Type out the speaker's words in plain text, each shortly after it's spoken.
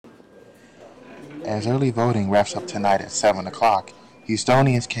As early voting wraps up tonight at 7 o'clock,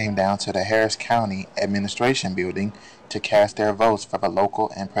 Houstonians came down to the Harris County Administration Building to cast their votes for the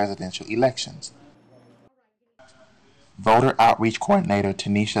local and presidential elections. Voter outreach coordinator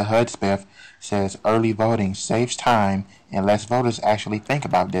Tanisha Hudspeth says early voting saves time and lets voters actually think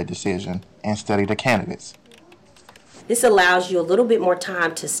about their decision and study the candidates. This allows you a little bit more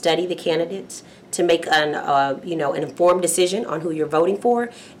time to study the candidates, to make an informed decision on who you're voting for,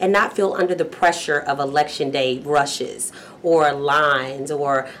 and not feel under the pressure of election day rushes or lines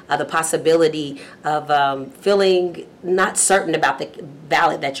or the possibility of feeling not certain about the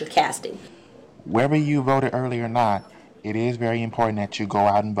ballot that you're casting. Whether you voted early or not, it is very important that you go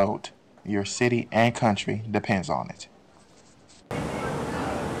out and vote. Your city and country depends on it.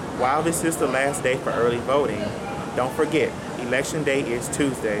 While this is the last day for early voting, don't forget, Election Day is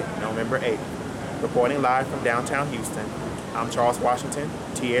Tuesday, November 8th. Reporting live from downtown Houston, I'm Charles Washington,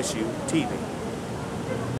 TSU TV.